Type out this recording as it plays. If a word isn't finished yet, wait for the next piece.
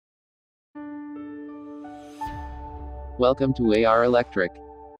Welcome to AR Electric.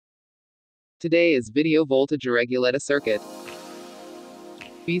 Today is video voltage regulator circuit.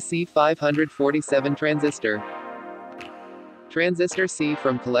 bc547 transistor. Transistor C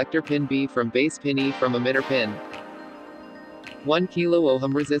from collector pin, B from base pin, E from emitter pin. 1 kilo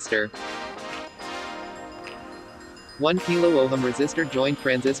ohm resistor. 1 kilo ohm resistor joint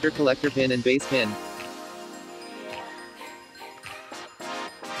transistor collector pin and base pin.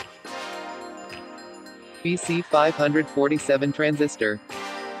 bc547 transistor.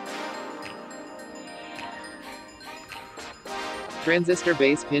 Transistor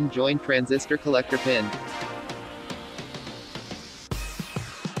base pin joint transistor collector pin.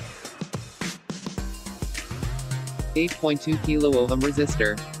 .2 kilo ohm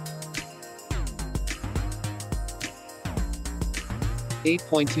resistor.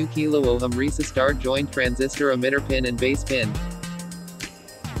 8.2 kilo ohm resistor joint transistor emitter pin and base pin.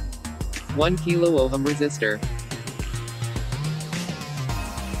 1 kilo ohm resistor.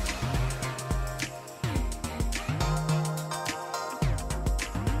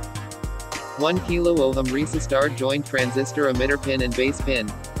 One kilo ohm resistor joint transistor emitter pin and base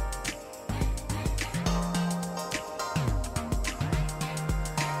pin.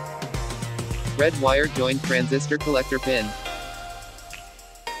 Red wire joint transistor collector pin.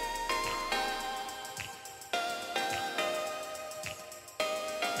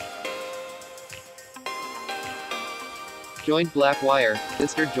 Joint black wire,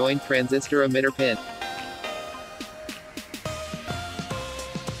 resistor joint transistor emitter pin.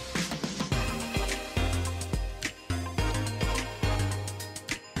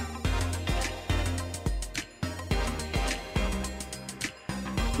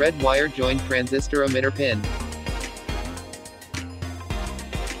 Red wire joint transistor emitter pin.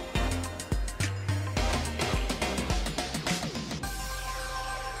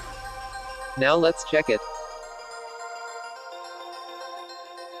 Now let's check it.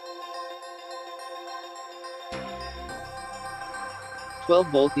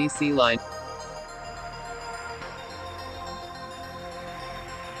 .12-volt DC line.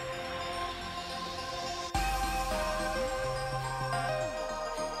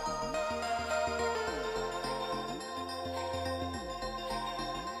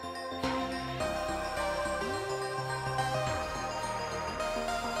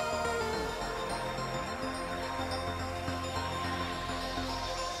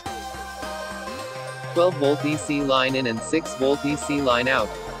 .12-volt DC line in and 6-volt DC line out.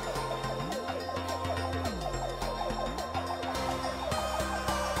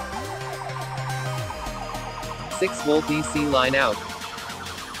 .6-volt DC line out.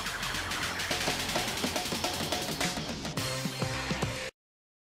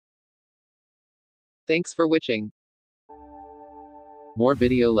 Thanks for watching. More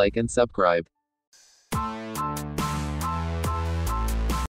video, like and subscribe.